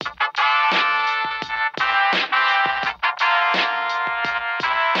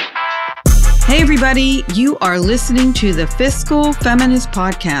Hey everybody, you are listening to the Fiscal Feminist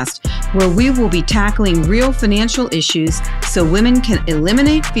Podcast, where we will be tackling real financial issues so women can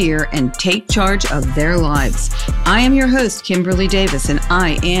eliminate fear and take charge of their lives. I am your host, Kimberly Davis, and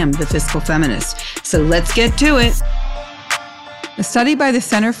I am the Fiscal Feminist. So let's get to it. A study by the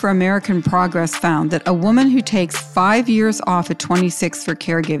Center for American Progress found that a woman who takes 5 years off at 26 for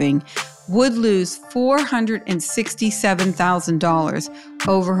caregiving would lose $467,000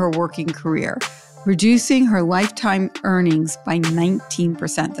 over her working career, reducing her lifetime earnings by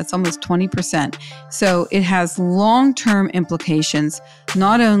 19%. That's almost 20%. So it has long-term implications,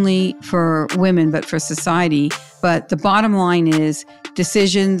 not only for women, but for society. But the bottom line is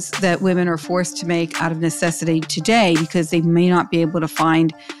decisions that women are forced to make out of necessity today because they may not be able to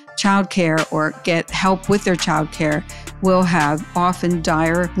find childcare or get help with their childcare will have often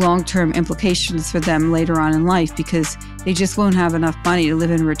dire long-term implications for them later on in life because they just won't have enough money to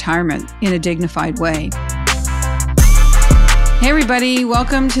live in retirement in a dignified way. Hey everybody,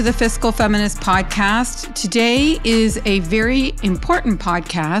 welcome to the Fiscal Feminist Podcast. Today is a very important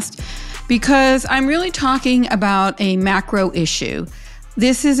podcast because I'm really talking about a macro issue.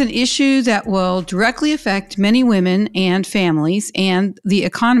 This is an issue that will directly affect many women and families and the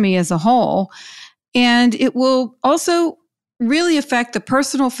economy as a whole. And it will also really affect the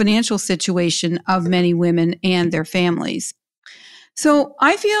personal financial situation of many women and their families. So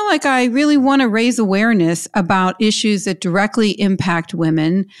I feel like I really want to raise awareness about issues that directly impact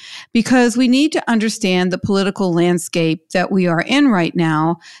women because we need to understand the political landscape that we are in right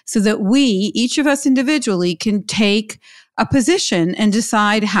now so that we, each of us individually, can take a position and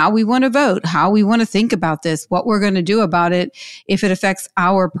decide how we want to vote, how we want to think about this, what we're going to do about it if it affects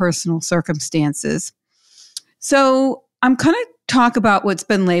our personal circumstances. So I'm going to talk about what's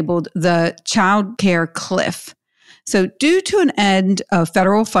been labeled the childcare cliff. So due to an end of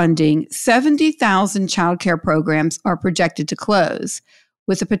federal funding, 70,000 childcare programs are projected to close,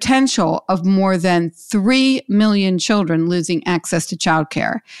 with a potential of more than 3 million children losing access to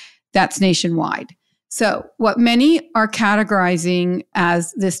childcare. That's nationwide. So what many are categorizing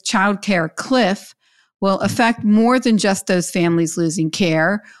as this childcare cliff will affect more than just those families losing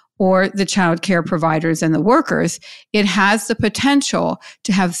care or the childcare providers and the workers. It has the potential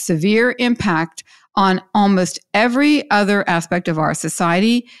to have severe impact on almost every other aspect of our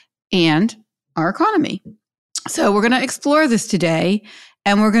society and our economy. So we're going to explore this today,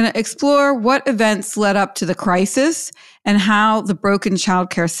 and we're going to explore what events led up to the crisis and how the broken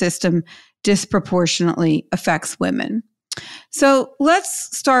childcare system disproportionately affects women. So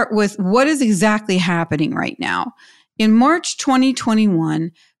let's start with what is exactly happening right now. In March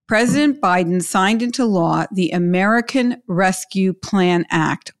 2021, President Biden signed into law the American Rescue Plan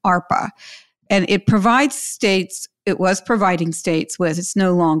Act, ARPA, and it provides states, it was providing states with, it's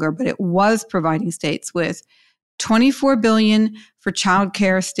no longer, but it was providing states with $24 billion for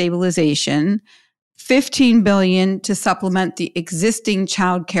childcare stabilization, $15 billion to supplement the existing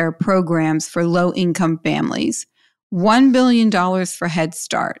childcare programs for low-income families, $1 billion for Head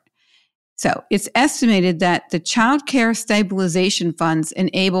Start. So it's estimated that the childcare stabilization funds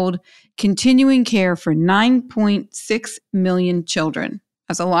enabled continuing care for 9.6 million children.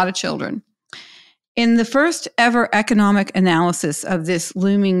 That's a lot of children. In the first ever economic analysis of this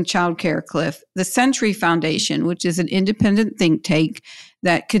looming childcare cliff, the Century Foundation, which is an independent think tank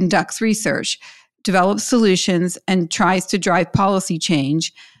that conducts research, develops solutions, and tries to drive policy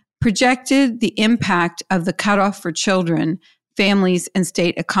change, projected the impact of the cutoff for children, families, and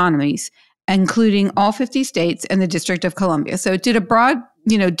state economies, including all 50 states and the District of Columbia. So it did a broad,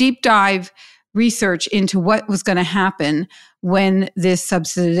 deep dive research into what was going to happen when this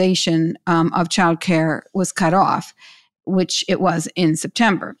subsidization of childcare was cut off, which it was in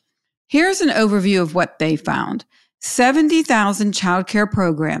September. Here's an overview of what they found. 70,000 childcare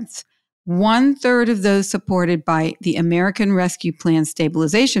programs, 1/3 of those supported by the American Rescue Plan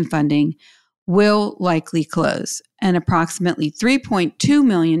stabilization funding, will likely close, and approximately 3.2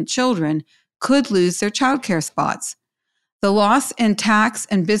 million children could lose their childcare spots. The loss in tax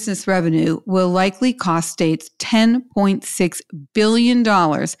and business revenue will likely cost states $10.6 billion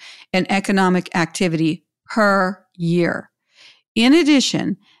in economic activity per year. In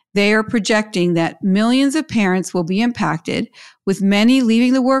addition, they are projecting that millions of parents will be impacted, with many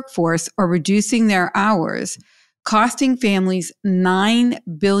leaving the workforce or reducing their hours, costing families $9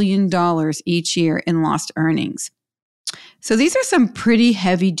 billion each in lost earnings. So these are some pretty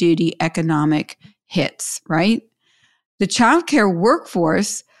heavy-duty economic hits, right? The childcare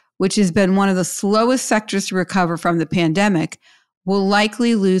workforce, which has been one of the slowest sectors to recover from the pandemic, will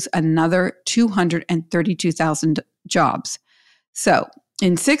likely lose another 232,000 jobs. So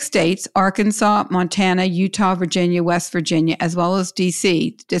In 6 states, Arkansas, Montana, Utah, Virginia, West Virginia, as well as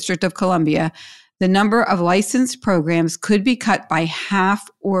D.C., District of Columbia, the number of licensed programs could be cut by half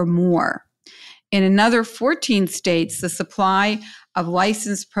or more. In another 14 states, the supply of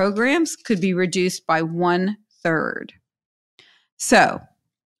licensed programs could be reduced by 1/3. So,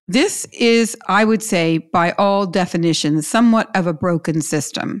 this is, I would say, by all definitions, somewhat of a broken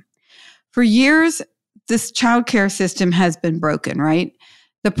system. For years, this childcare system has been broken, right?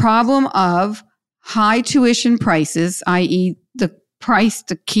 The problem of high tuition prices, i.e., the price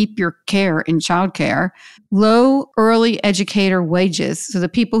to keep your care in childcare, low early educator wages, so the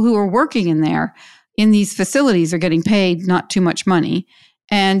people who are working in these facilities are getting paid not too much money,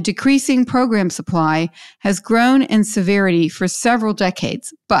 and decreasing program supply has grown in severity for several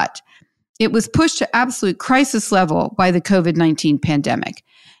decades, but it was pushed to absolute crisis level by the COVID-19 pandemic.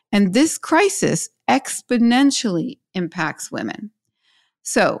 And this crisis exponentially impacts women.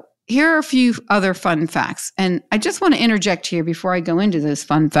 So here are a few other fun facts. And I just want to interject here before I go into those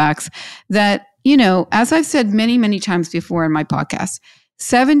fun facts that, as I've said many, many times before in my podcast,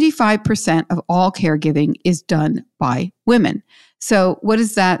 75% of all caregiving is done by women. So what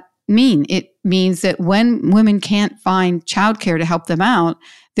does that mean? It means that when women can't find childcare to help them out,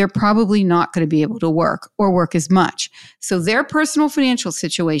 they're probably not going to be able to work or work as much. So their personal financial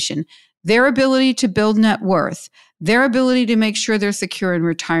situation, their ability to build net worth, their ability to make sure they're secure in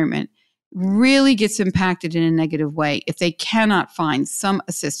retirement really gets impacted in a negative way if they cannot find some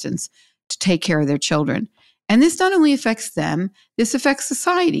assistance to take care of their children. And this not only affects them, this affects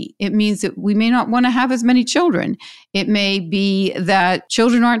society. It means that we may not want to have as many children. It may be that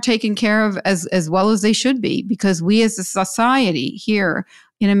children aren't taken care of as well as they should be because we as a society here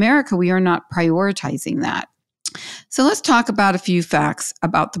in America, we are not prioritizing that. So let's talk about a few facts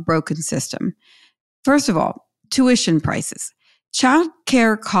about the broken system. First of all, tuition prices. Child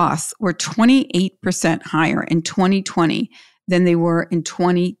care costs were 28% higher in 2020 than they were in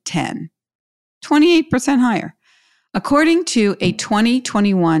 2010. 28% higher. According to a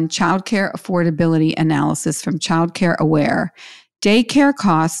 2021 childcare affordability analysis from Childcare Aware, daycare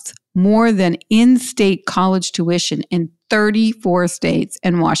costs more than in-state college tuition in 34 states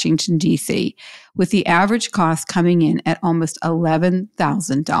and Washington, D.C., with the average cost coming in at almost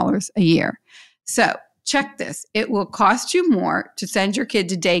 $11,000 a year. So check this. It will cost you more to send your kid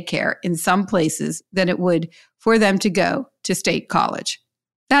to daycare in some places than it would for them to go to state college.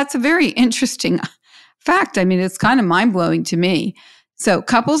 That's a very interesting fact. I mean, it's kind of mind-blowing to me. So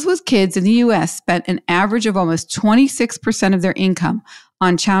couples with kids in the U.S. spent an average of almost 26% of their income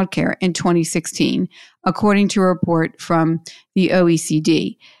on childcare in 2016, according to a report from the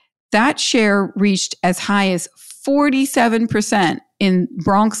OECD. That share reached as high as 47% in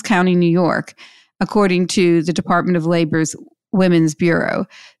Bronx County, New York, according to the Department of Labor's Women's Bureau.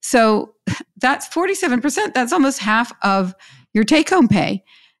 So that's 47%. That's almost half of your take-home pay.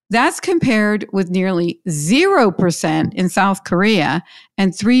 That's compared with nearly 0% in South Korea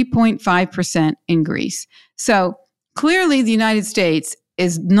and 3.5% in Greece. So clearly the United States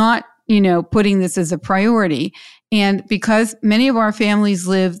is not, putting this as a priority. And because many of our families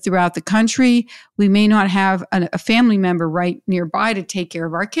live throughout the country, we may not have a family member right nearby to take care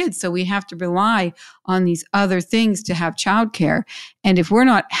of our kids. So we have to rely on these other things to have childcare. And if we're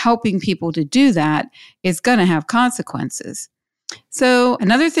not helping people to do that, it's going to have consequences. So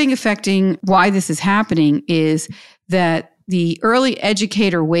another thing affecting why this is happening is that the early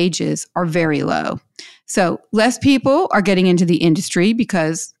educator wages are very low. So less people are getting into the industry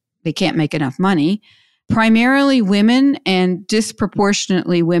because they can't make enough money. Primarily women and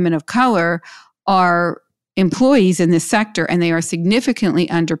disproportionately women of color are employees in this sector, and they are significantly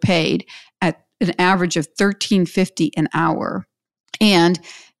underpaid at an average of $13.50 an hour. And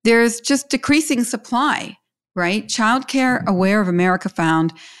there's just decreasing supply. Right? Childcare Aware of America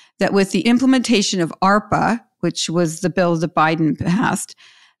found that with the implementation of ARPA, which was the bill that Biden passed,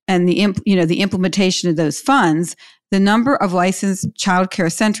 and the implementation of those funds, the number of licensed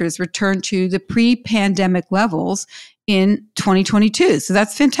childcare centers returned to the pre-pandemic levels in 2022. So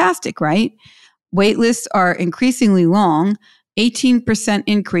that's fantastic, right? Wait lists are increasingly long, 18%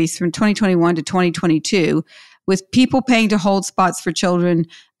 increase from 2021 to 2022, with people paying to hold spots for children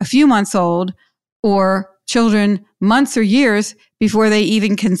a few months old or children months or years before they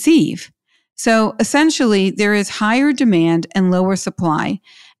even conceive. So essentially, there is higher demand and lower supply.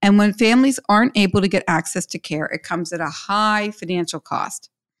 And when families aren't able to get access to care, it comes at a high financial cost.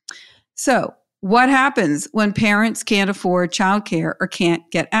 So what happens when parents can't afford childcare or can't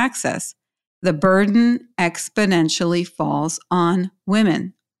get access? The burden exponentially falls on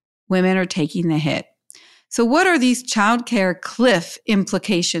women. Women are taking the hit. So what are these childcare cliff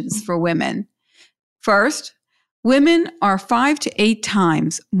implications for women? First, women are 5 to 8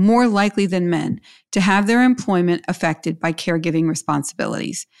 times more likely than men to have their employment affected by caregiving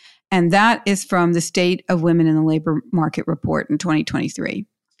responsibilities. And that is from the State of Women in the Labor Market Report in 2023.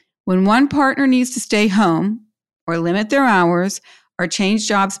 When one partner needs to stay home or limit their hours or change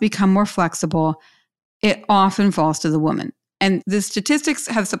jobs, become more flexible, it often falls to the woman. And the statistics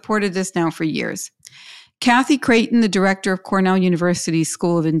have supported this now for years. Kathy Creighton, the director of Cornell University's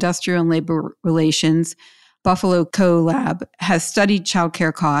School of Industrial and Labor Relations, Buffalo CoLab, has studied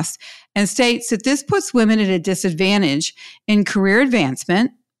childcare costs and states that this puts women at a disadvantage in career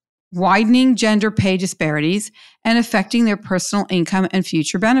advancement, widening gender pay disparities, and affecting their personal income and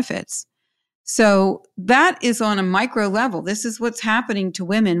future benefits. So that is on a micro level. This is what's happening to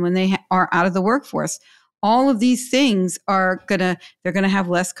women when they are out of the workforce. All of these things they're going to have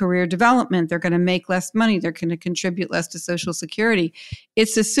less career development. They're going to make less money. They're going to contribute less to Social Security.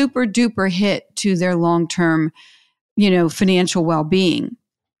 It's a super duper hit to their long-term, financial well-being.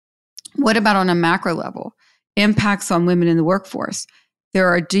 What about on a macro level? Impacts on women in the workforce. There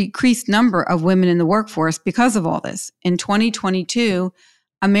are a decreased number of women in the workforce because of all this. In 2022,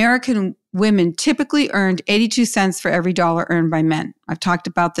 American women typically earned 82 cents for every dollar earned by men. I've talked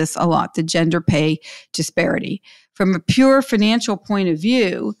about this a lot, the gender pay disparity. From a pure financial point of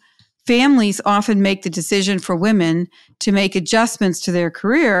view, families often make the decision for women to make adjustments to their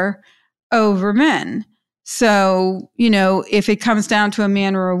career over men. So, if it comes down to a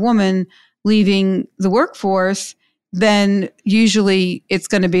man or a woman leaving the workforce, then usually it's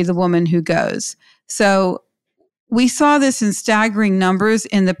going to be the woman who goes. So we saw this in staggering numbers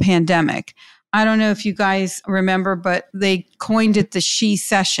in the pandemic. I don't know if you guys remember, but they coined it the she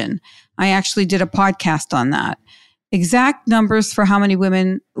session. I actually did a podcast on that. Exact numbers for how many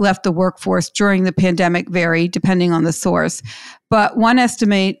women left the workforce during the pandemic vary depending on the source. But one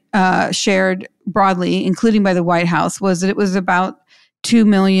estimate shared broadly, including by the White House, was that it was about 2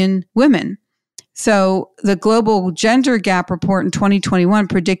 million women. So the Global Gender Gap Report in 2021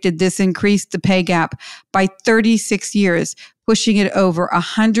 predicted this increased the pay gap by 36 years, pushing it over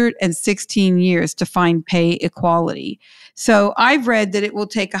 116 years to find pay equality. So I've read that it will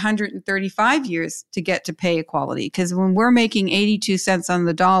take 135 years to get to pay equality, because when we're making 82 cents on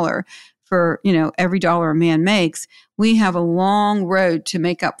the dollar for, every dollar a man makes, we have a long road to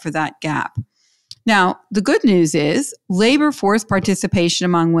make up for that gap. Now, the good news is labor force participation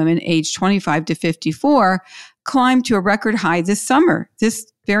among women aged 25 to 54 climbed to a record high this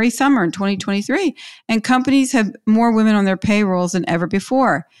very summer in 2023, and companies have more women on their payrolls than ever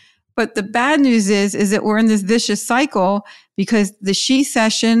before. But the bad news is that we're in this vicious cycle because the she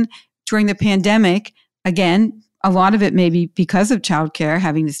session during the pandemic, again, a lot of it may be because of childcare,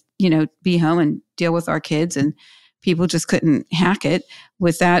 having to, be home and deal with our kids, and people just couldn't hack it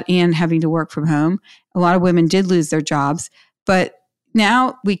with that and having to work from home. A lot of women did lose their jobs, but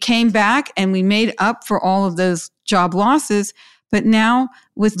now we came back and we made up for all of those job losses. But now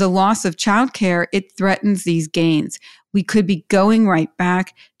with the loss of childcare, it threatens these gains. We could be going right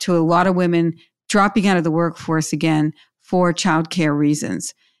back to a lot of women dropping out of the workforce again for childcare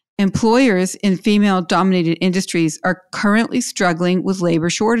reasons. Employers in female-dominated industries are currently struggling with labor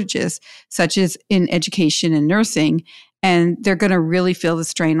shortages, such as in education and nursing, and they're going to really feel the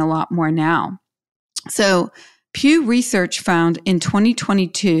strain a lot more now. So Pew Research found in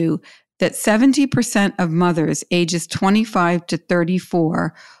 2022 that 70% of mothers ages 25 to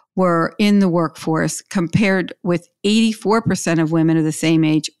 34 were in the workforce, compared with 84% of women of the same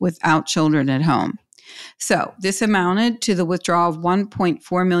age without children at home. So this amounted to the withdrawal of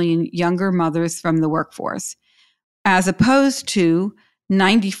 1.4 million younger mothers from the workforce, as opposed to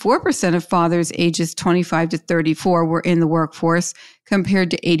 94% of fathers ages 25 to 34 were in the workforce, compared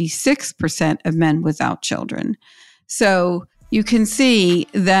to 86% of men without children. So you can see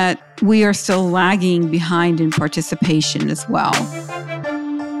that we are still lagging behind in participation as well.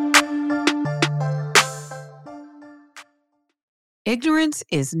 Ignorance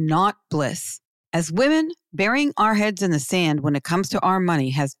is not bliss. As women, burying our heads in the sand when it comes to our money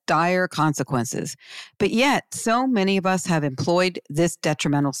has dire consequences. But yet, so many of us have employed this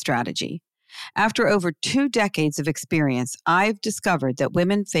detrimental strategy. After over 2 decades of experience, I've discovered that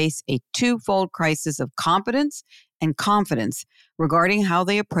women face a twofold crisis of competence and confidence regarding how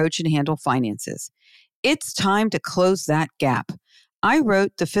they approach and handle finances. It's time to close that gap. I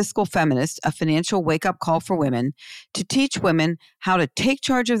wrote The Fiscal Feminist, a financial wake-up call for women, to teach women how to take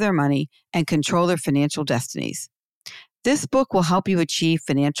charge of their money and control their financial destinies. This book will help you achieve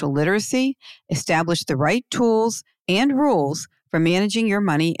financial literacy, establish the right tools and rules for managing your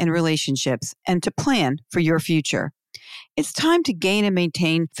money and relationships and to plan for your future. It's time to gain and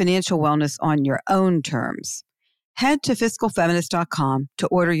maintain financial wellness on your own terms. Head to fiscalfeminist.com to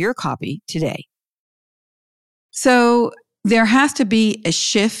order your copy today. So there has to be a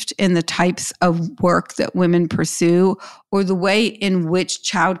shift in the types of work that women pursue or the way in which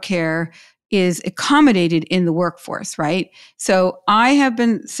childcare is accommodated in the workforce, right? So I have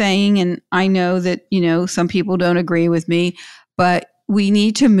been saying, and I know that, some people don't agree with me, but we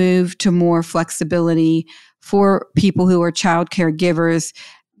need to move to more flexibility for people who are childcare givers,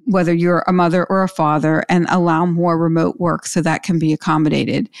 whether you're a mother or a father, and allow more remote work so that can be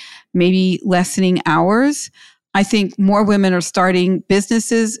accommodated. Maybe lessening hours. I think more women are starting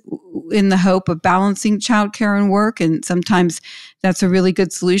businesses in the hope of balancing childcare and work. And sometimes that's a really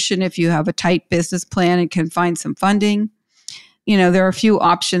good solution if you have a tight business plan and can find some funding. There are a few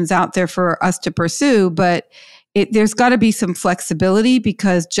options out there for us to pursue, but there's got to be some flexibility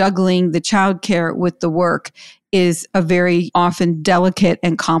because juggling the childcare with the work is a very often delicate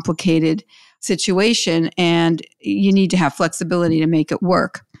and complicated situation. And you need to have flexibility to make it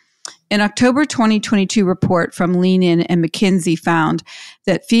work. An October 2022 report from Lean In and McKinsey found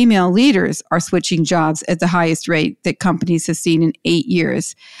that female leaders are switching jobs at the highest rate that companies have seen in 8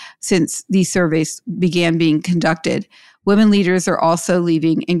 years since these surveys began being conducted. Women leaders are also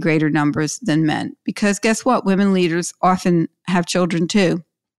leaving in greater numbers than men because guess what? Women leaders often have children too.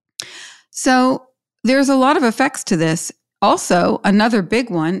 So there's a lot of effects to this. Also, another big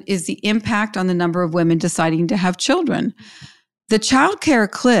one is the impact on the number of women deciding to have children. The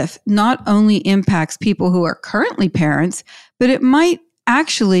childcare cliff not only impacts people who are currently parents, but it might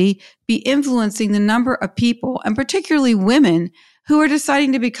actually be influencing the number of people, and particularly women, who are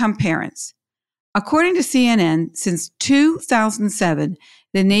deciding to become parents. According to CNN, since 2007,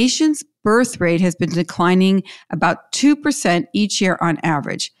 the nation's birth rate has been declining about 2% each year on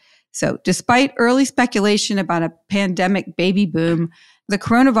average. So despite early speculation about a pandemic baby boom, the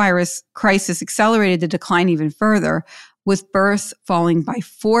coronavirus crisis accelerated the decline even further, with births falling by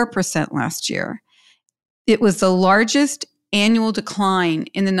 4% last year. It was the largest annual decline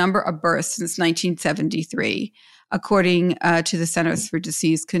in the number of births since 1973, according to the Centers for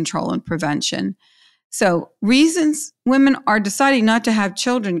Disease Control and Prevention. So reasons women are deciding not to have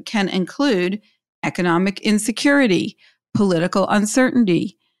children can include economic insecurity, political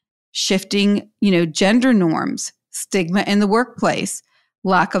uncertainty, shifting, gender norms, stigma in the workplace,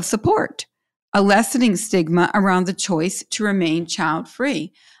 lack of support, a lessening stigma around the choice to remain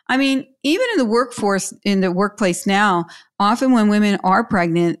child-free. I mean, even in the workforce, in the workplace now, often when women are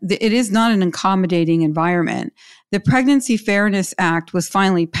pregnant, it is not an accommodating environment. The Pregnancy Fairness Act was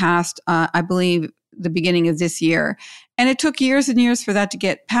finally passed, I believe, the beginning of this year. And it took years and years for that to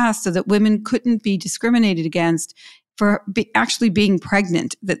get passed so that women couldn't be discriminated against for actually being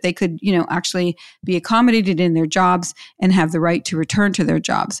pregnant, that they could, actually be accommodated in their jobs and have the right to return to their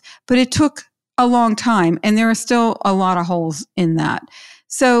jobs. But it took a long time, and there are still a lot of holes in that.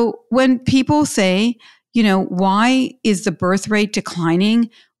 So when people say, why is the birth rate declining?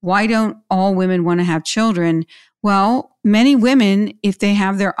 Why don't all women want to have children? Well, many women, if they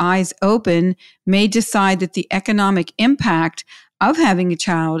have their eyes open, may decide that the economic impact of having a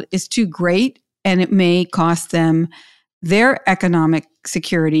child is too great, and it may cost them their economic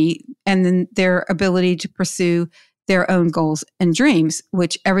security and then their ability to pursue their own goals and dreams,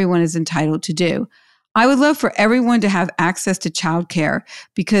 which everyone is entitled to do. I would love for everyone to have access to childcare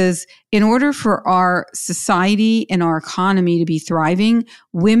because in order for our society and our economy to be thriving,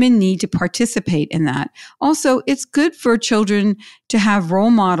 women need to participate in that. Also, it's good for children to have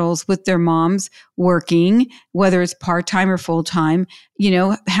role models with their moms working, whether it's part-time or full-time,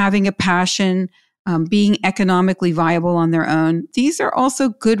 having a passion, being economically viable on their own. These are also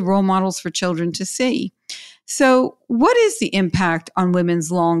good role models for children to see. So what is the impact on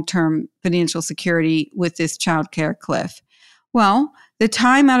women's long-term financial security with this childcare cliff? Well, the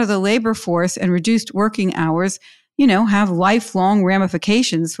time out of the labor force and reduced working hours, have lifelong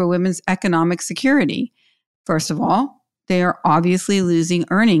ramifications for women's economic security. First of all, they are obviously losing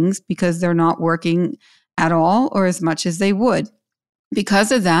earnings because they're not working at all or as much as they would.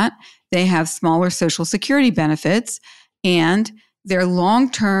 Because of that, they have smaller Social Security benefits and their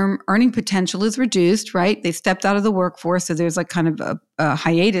long-term earning potential is reduced, right? They've stepped out of the workforce, so there's like kind of a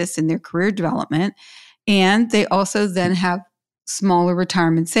hiatus in their career development. And they also then have smaller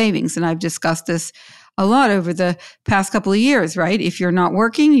retirement savings. And I've discussed this a lot over the past couple of years, right? If you're not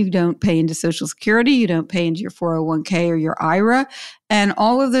working, you don't pay into Social Security, you don't pay into your 401k or your IRA, and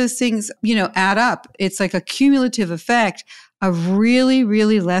all of those things, add up. It's like a cumulative effect of really,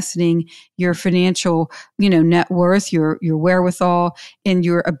 really lessening your financial, net worth, your wherewithal, and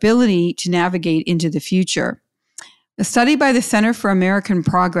your ability to navigate into the future. A study by the Center for American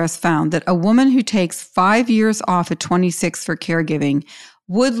Progress found that a woman who takes 5 years off at 26 for caregiving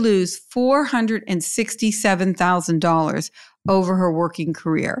would lose $467,000 over her working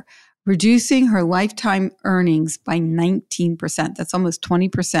career, reducing her lifetime earnings by 19%. That's almost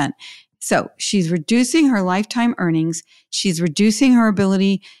 20%. So she's reducing her lifetime earnings. She's reducing her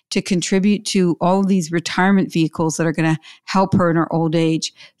ability to contribute to all of these retirement vehicles that are going to help her in her old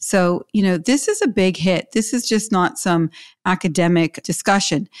age. So, this is a big hit. This is just not some academic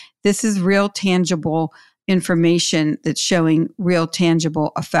discussion. This is real tangible information that's showing real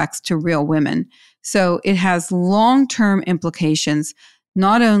tangible effects to real women. So it has long-term implications,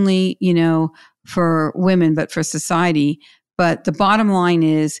 not only, for women, but for society. But the bottom line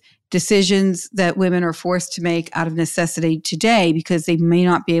is decisions that women are forced to make out of necessity today because they may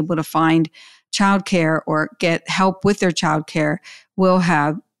not be able to find childcare or get help with their childcare will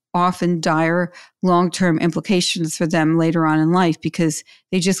have often dire long-term implications for them later on in life because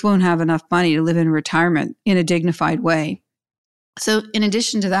they just won't have enough money to live in retirement in a dignified way. So in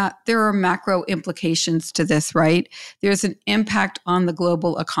addition to that, there are macro implications to this, right? There's an impact on the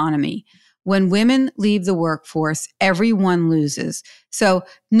global economy. When women leave the workforce, everyone loses. So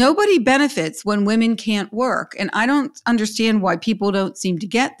nobody benefits when women can't work. And I don't understand why people don't seem to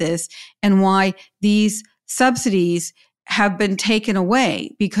get this and why these subsidies have been taken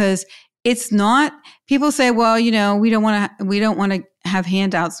away, because it's not, people say, well, we don't want to have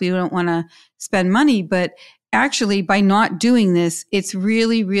handouts. We don't want to spend money. But actually, by not doing this, it's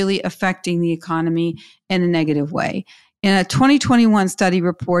really, really affecting the economy in a negative way. In a 2021 study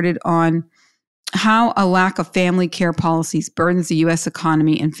reported on how a lack of family care policies burdens the U.S.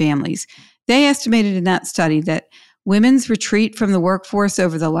 economy and families. They estimated in that study that women's retreat from the workforce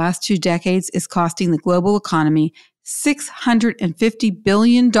over the last 2 decades is costing the global economy $650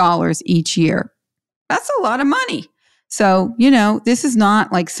 billion each year. That's a lot of money. So, this is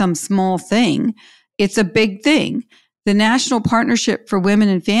not like some small thing. It's a big thing. The National Partnership for Women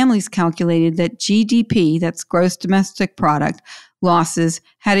and Families calculated that GDP, that's gross domestic product, losses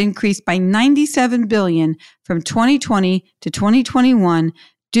had increased by $97 billion from 2020 to 2021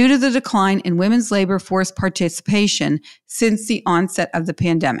 due to the decline in women's labor force participation since the onset of the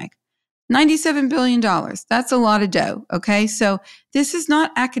pandemic. $97 billion. That's a lot of dough, okay? So this is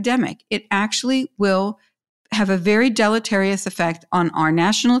not academic. It actually will have a very deleterious effect on our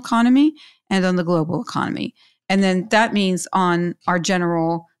national economy and on the global economy. And then that means on our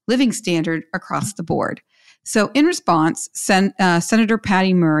general living standard across the board. So in response, Senator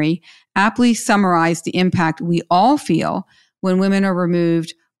Patty Murray aptly summarized the impact we all feel when women are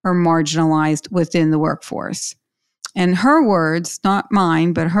removed or marginalized within the workforce. And her words, not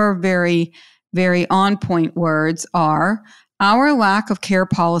mine, but her very, very on-point words are, our lack of care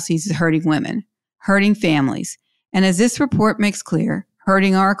policies is hurting women, hurting families, and as this report makes clear,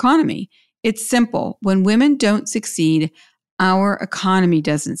 hurting our economy. It's simple. When women don't succeed, our economy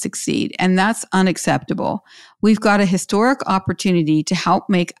doesn't succeed, and that's unacceptable. We've got a historic opportunity to help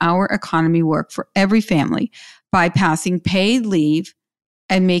make our economy work for every family by passing paid leave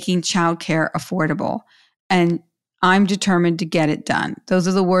and making childcare affordable. And I'm determined to get it done. Those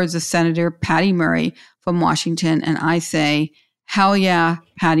are the words of Senator Patty Murray from Washington, and I say, hell yeah,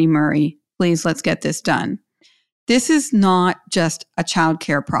 Patty Murray, please let's get this done. This is not just a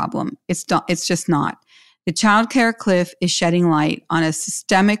childcare problem. It's just not. The childcare cliff is shedding light on a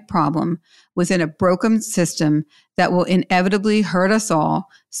systemic problem within a broken system that will inevitably hurt us all,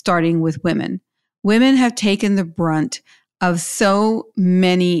 starting with women. Women have taken the brunt of so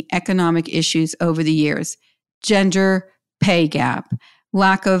many economic issues over the years: gender pay gap,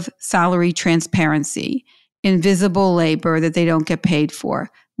 lack of salary transparency, invisible labor that they don't get paid for,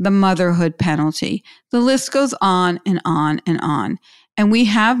 the motherhood penalty. The list goes on and on and on. And we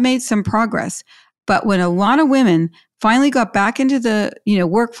have made some progress. But when a lot of women finally got back into the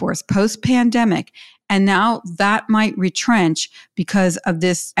workforce post-pandemic, and now that might retrench because of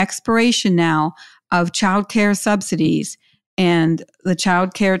this expiration now of childcare subsidies and the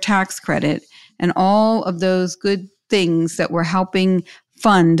childcare tax credit and all of those good things that were helping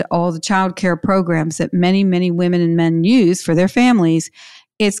fund all the childcare programs that many, many women and men use for their families,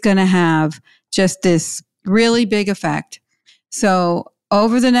 it's going to have just this really big effect. So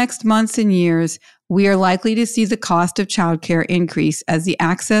over the next months and years, we are likely to see the cost of childcare increase as the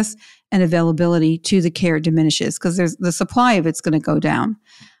access and availability to the care diminishes because there's the supply of it's going to go down.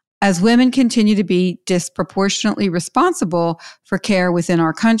 As women continue to be disproportionately responsible for care within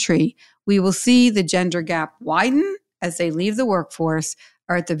our country, we will see the gender gap widen as they leave the workforce,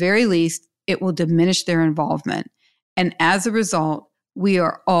 or at the very least, it will diminish their involvement. And as a result, we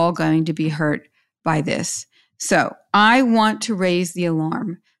are all going to be hurt by this. So I want to raise the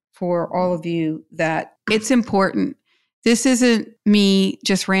alarm for all of you that it's important. This isn't me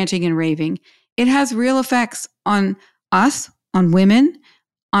just ranting and raving. It has real effects on us, on women,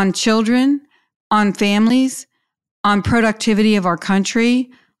 on children, on families, on productivity of our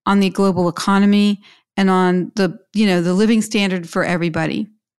country, on the global economy, and on the living standard for everybody.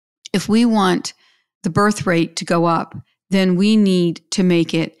 If we want the birth rate to go up, then we need to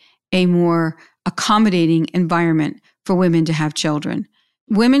make it a more accommodating environment for women to have children.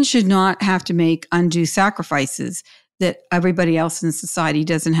 Women should not have to make undue sacrifices that everybody else in society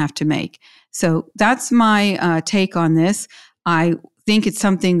doesn't have to make. So that's my take on this. I think it's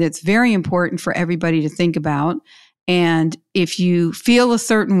something that's very important for everybody to think about. And if you feel a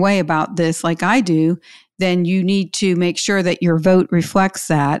certain way about this, like I do, then you need to make sure that your vote reflects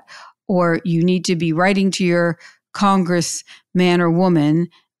that, or you need to be writing to your congressman or woman.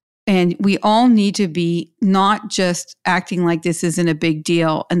 And we all need to be not just acting like this isn't a big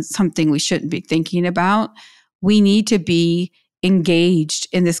deal and something we shouldn't be thinking about. We need to be engaged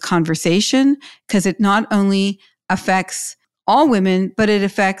in this conversation because it not only affects all women, but it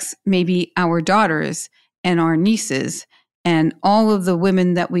affects maybe our daughters and our nieces and all of the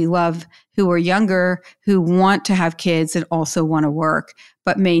women that we love who are younger, who want to have kids and also want to work,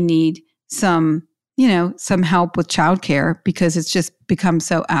 but may need some help with childcare because it's just become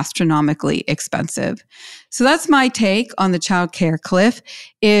so astronomically expensive. So that's my take on the childcare cliff.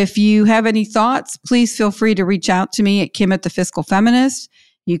 If you have any thoughts, please feel free to reach out to me at Kim at the Fiscal Feminist.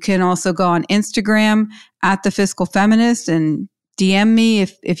 You can also go on Instagram at the Fiscal Feminist and DM me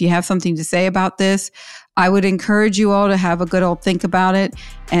if you have something to say about this. I would encourage you all to have a good old think about it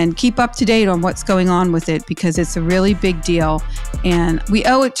and keep up to date on what's going on with it because it's a really big deal and we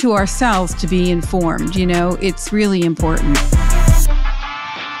owe it to ourselves to be informed. It's really important.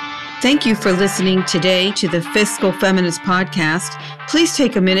 Thank you for listening today to the Fiscal Feminist Podcast. Please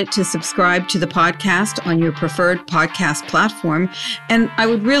take a minute to subscribe to the podcast on your preferred podcast platform. And I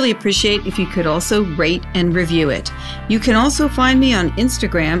would really appreciate if you could also rate and review it. You can also find me on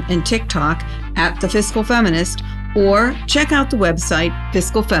Instagram and TikTok at The Fiscal Feminist, or check out the website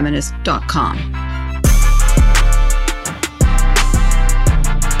fiscalfeminist.com.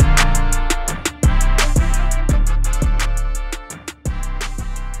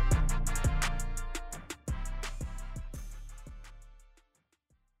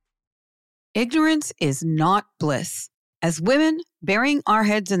 Ignorance is not bliss. As women, burying our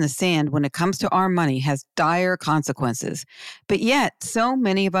heads in the sand when it comes to our money has dire consequences. But yet, so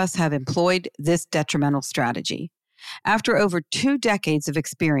many of us have employed this detrimental strategy. After over 2 decades of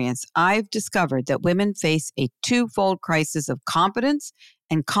experience, I've discovered that women face a twofold crisis of competence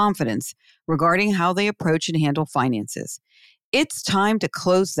and confidence regarding how they approach and handle finances. It's time to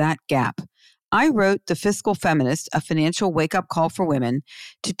close that gap. I wrote The Fiscal Feminist, a financial wake-up call for women,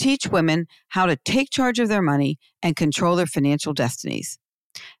 to teach women how to take charge of their money and control their financial destinies.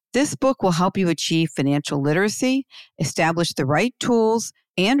 This book will help you achieve financial literacy, establish the right tools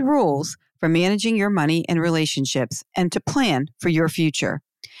and rules for managing your money and relationships, and to plan for your future.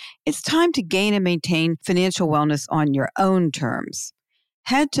 It's time to gain and maintain financial wellness on your own terms.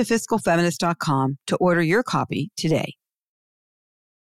 Head to fiscalfeminist.com to order your copy today.